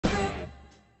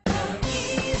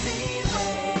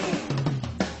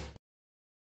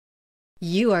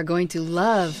You are going to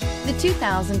love the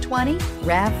 2020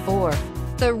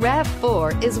 RAV4. The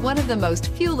RAV4 is one of the most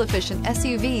fuel-efficient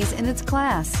SUVs in its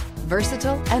class.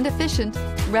 Versatile and efficient,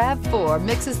 RAV4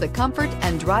 mixes the comfort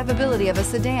and drivability of a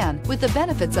sedan with the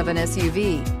benefits of an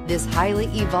SUV. This highly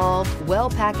evolved,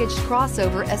 well-packaged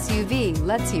crossover SUV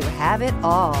lets you have it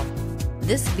all.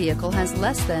 This vehicle has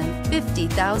less than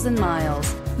 50,000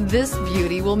 miles. This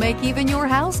beauty will make even your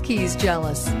house keys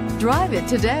jealous. Drive it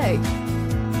today.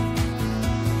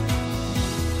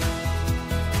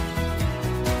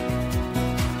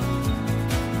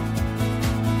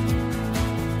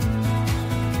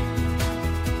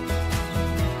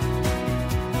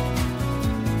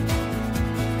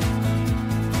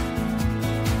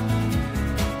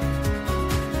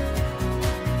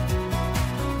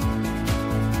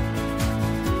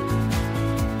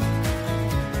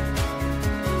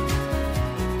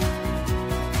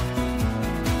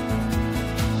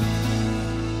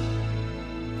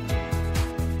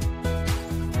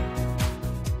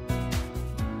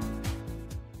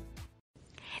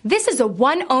 This is a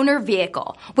one-owner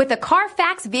vehicle with a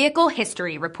Carfax Vehicle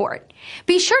History Report.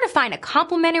 Be sure to find a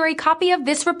complimentary copy of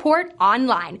this report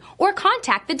online or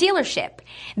contact the dealership.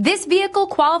 This vehicle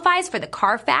qualifies for the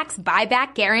Carfax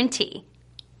Buyback Guarantee.